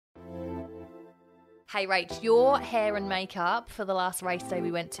Hey, Rach, your hair and makeup for the last race day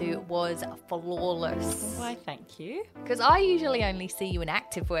we went to was flawless. Why, thank you. Because I usually only see you in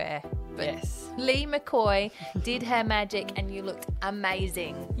activewear. But Yes. Lee McCoy did her magic and you looked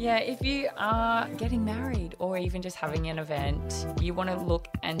amazing. Yeah, if you are getting married or even just having an event, you want to look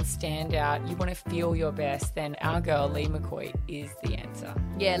and stand out, you want to feel your best, then our girl Lee McCoy is the answer.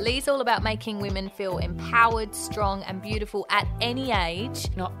 Yeah, Lee's all about making women feel empowered, strong and beautiful at any age.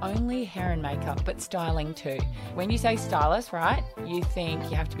 Not only hair and makeup, but styling too. When you say stylist, right, you think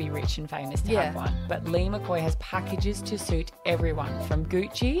you have to be rich and famous to have one. But Lee McCoy has packages to suit everyone, from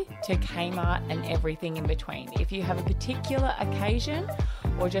Gucci to Kmart and everything in between. If you have a particular occasion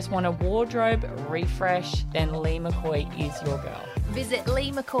or just want a wardrobe refresh, then Lee McCoy is your girl. Visit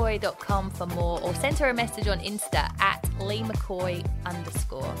leemccoy.com for more or send her a message on Insta at leemccoy_.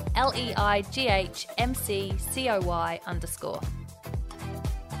 LEIGHMCCOY_.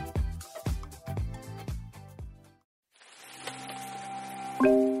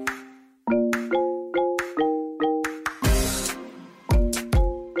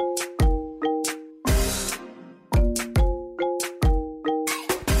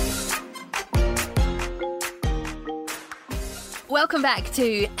 Welcome back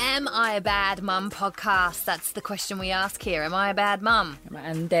to Am I a Bad Mum podcast. That's the question we ask here. Am I a bad mum?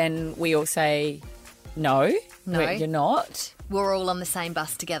 And then we all say, no, you're not. We're all on the same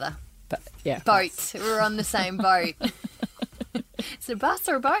bus together. But yeah, Boat. We're on the same boat. It's a bus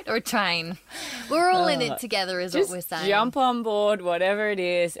or a boat or a train. We're all in it together is what we're saying. Jump on board, whatever it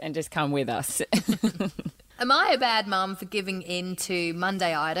is, and just come with us. Am I a bad mum for giving in to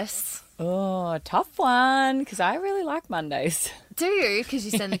Monday-itis? Oh, tough one, because I really like Mondays. Do you? Because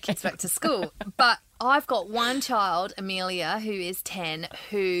you send the kids back to school. But I've got one child, Amelia, who is 10,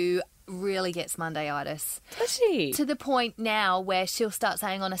 who really gets Monday-itis. Does she? To the point now where she'll start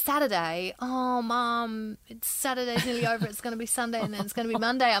saying on a Saturday, oh, Mum, it's Saturday's nearly over, it's going to be Sunday and then it's going to be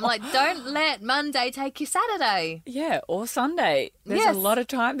Monday. I'm like, don't let Monday take your Saturday. Yeah, or Sunday. There's Yes. a lot of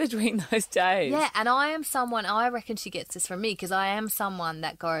time between those days. Yeah, and I am someone, I reckon she gets this from me because I am someone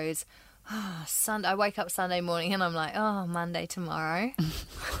that goes, oh, Sunday. I wake up Sunday morning and I'm like, oh, Monday tomorrow.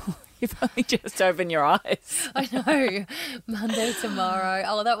 You've only just opened your eyes. I know. Monday tomorrow.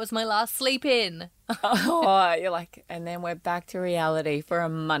 Oh, that was my last sleep in. Oh, you're like, and then we're back to reality for a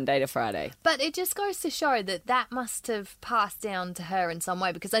Monday to Friday. But it just goes to show that that must have passed down to her in some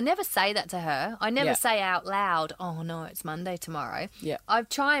way because I never say that to her. I never Yeah. say out loud, oh, no, it's Monday tomorrow. Yeah. I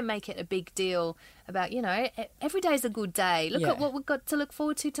try and make it a big deal about, you know, every day's a good day. Look Yeah. at what we've got to look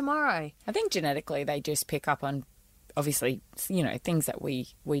forward to tomorrow. I think genetically they just pick up on, obviously, you know, things that we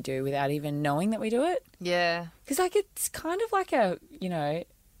do without even knowing that we do it. Yeah. Because, like, it's kind of like a, you know,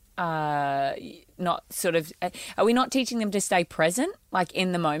 not sort of, are we not teaching them to stay present, like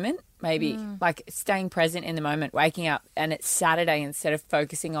in the moment? Maybe like staying present in the moment, waking up and it's Saturday instead of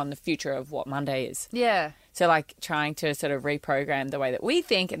focusing on the future of what Monday is. Yeah. So like trying to sort of reprogram the way that we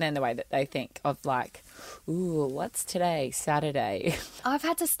think and then the way that they think of like, ooh, what's today? Saturday. I've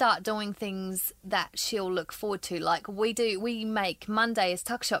had to start doing things that she'll look forward to. Like we make Monday as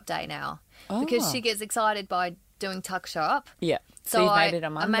tuck shop day now because Oh. she gets excited by doing tuck shop. Yeah. So you've made it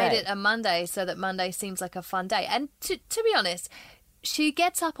a Monday. I made it a Monday so that Monday seems like a fun day. And to be honest, she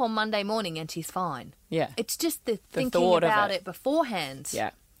gets up on Monday morning and she's fine. Yeah. It's just the thinking thought of about it. it beforehand.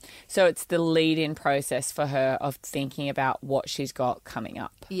 Yeah. So it's the lead-in process for her of thinking about what she's got coming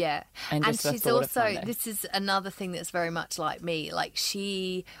up. Yeah. And And just the she's thought of also, Monday. this is another thing that's very much like me. Like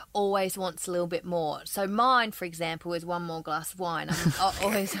she always wants a little bit more. So mine, for example, is one more glass of wine. I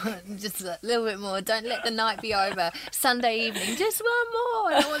always want just a little bit more. Don't let the night be over. Sunday evening, just one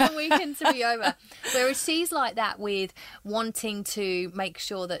more. I don't want the weekend to be over. Whereas she's like that with wanting to make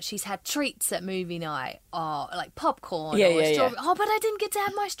sure that she's had treats at movie night or like popcorn Yeah, or yeah, strawberry. yeah. Oh, but I didn't get to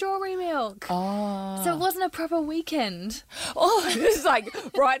have my strawberry milk. Oh. So it wasn't a proper weekend. Oh, this is like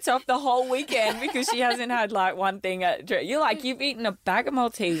writes off the whole weekend because she hasn't had like one thing. You're like, you've eaten a bag of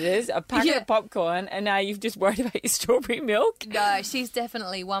Maltesers, a packet Yeah. of popcorn, and now you've just worried about your strawberry milk. No, she's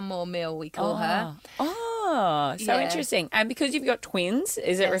definitely one more meal, we call her. Oh, so Yeah. interesting. And because you've got twins,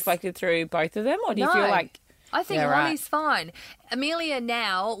 is it Yes. reflected through both of them? Or do you No. feel like... I think Yeah, right. Ronnie's fine. Amelia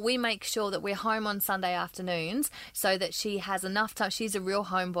now, we make sure that we're home on Sunday afternoons so that she has enough time. She's a real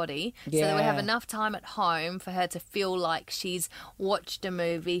homebody. So that we have Yeah. enough time at home for her to feel like she's watched a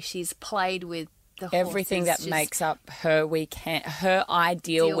movie, she's played with everything that makes up her weekend, her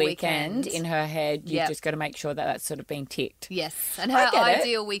ideal weekend in her head, you've just got to make sure that that's sort of been ticked. Yes, and her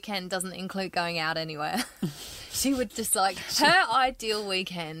ideal weekend doesn't include going out anywhere. She would just her ideal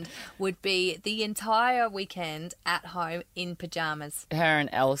weekend would be the entire weekend at home in pajamas. Her and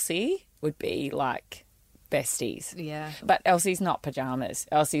Elsie would be like besties. Yeah. But Elsie's not pajamas.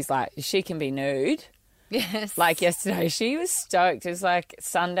 Elsie's like, she can be nude. Yes. Like yesterday, she was stoked. It was like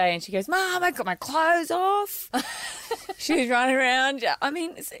Sunday and she goes, Mum, I got my clothes off. She was running around. I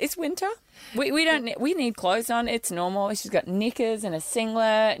mean, it's winter. We need clothes on. It's normal. She's got knickers and a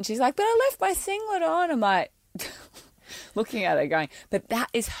singlet. And she's like, but I left my singlet on. I'm like, looking at her going, but that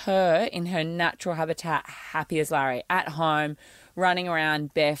is her in her natural habitat, happy as Larry, at home, running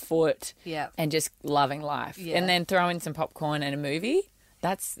around barefoot and just loving life. Yeah. And then throw in some popcorn and a movie.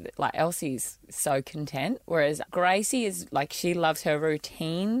 That's like Elsie's so content. Whereas Gracie is like, she loves her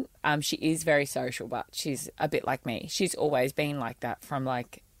routine. She is very social, but she's a bit like me. She's always been like that from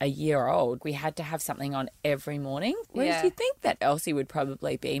like a year old. We had to have something on every morning. Whereas you think that Elsie would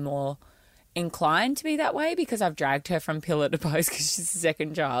probably be more inclined to be that way because I've dragged her from pillar to post because she's the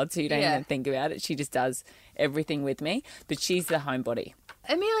second child, so you don't even think about it. She just does everything with me. But she's the homebody.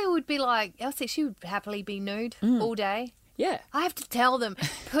 Amelia would be like Elsie. She would happily be nude all day. Yeah. I have to tell them,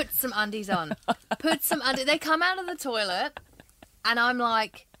 put some undies on. Put some undies. They come out of the toilet and I'm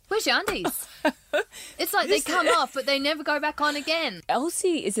like, where's your undies? It's like they come off but they never go back on again.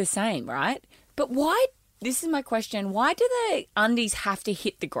 Elsie is the same, right? But why, this is my question, why do the undies have to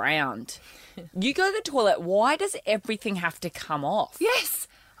hit the ground? You go to the toilet, why does everything have to come off? Yes.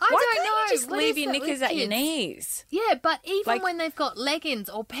 I Why don't can't know. you just leave your knickers at your knees? Yeah, but even when they've got leggings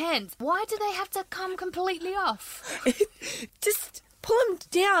or pants, why do they have to come completely off? Just pull them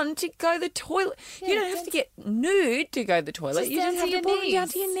down to go to the toilet. Yeah, you don't have to get nude to go to the toilet. You just have to pull them down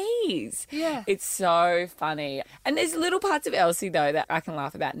to your knees. Yeah. It's so funny. And there's little parts of Elsie, though, that I can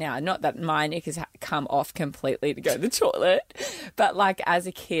laugh about now. Not that my knickers come off completely to go to the toilet, but like as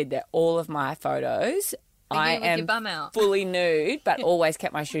a kid, they're all of my photos. I am fully nude, but always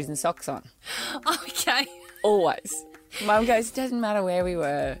kept my shoes and socks on. Okay. Always. Mum goes, it doesn't matter where we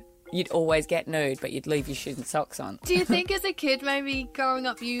were. You'd always get nude, but you'd leave your shoes and socks on. Do you think as a kid, maybe growing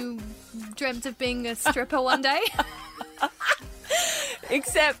up, you dreamt of being a stripper one day?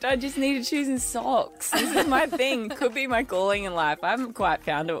 Except I just needed shoes and socks. This is my thing. Could be my calling in life. I haven't quite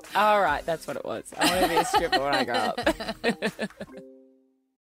found it. All right, that's what it was. I want to be a stripper when I grow up.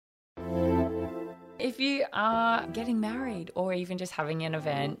 If you are getting married or even just having an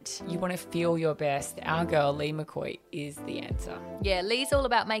event, you want to feel your best, our girl Lee McCoy is the answer. Yeah, Lee's all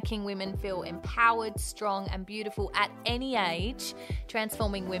about making women feel empowered, strong and beautiful at any age,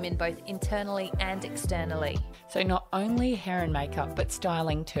 transforming women both internally and externally. So not only hair and makeup, but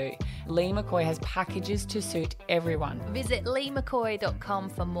styling too. Lee McCoy has packages to suit everyone. Visit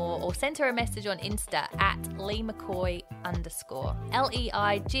leemccoy.com for more or send her a message on Insta at leemccoy_.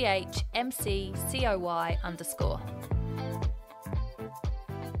 LEIGHMCCOY_.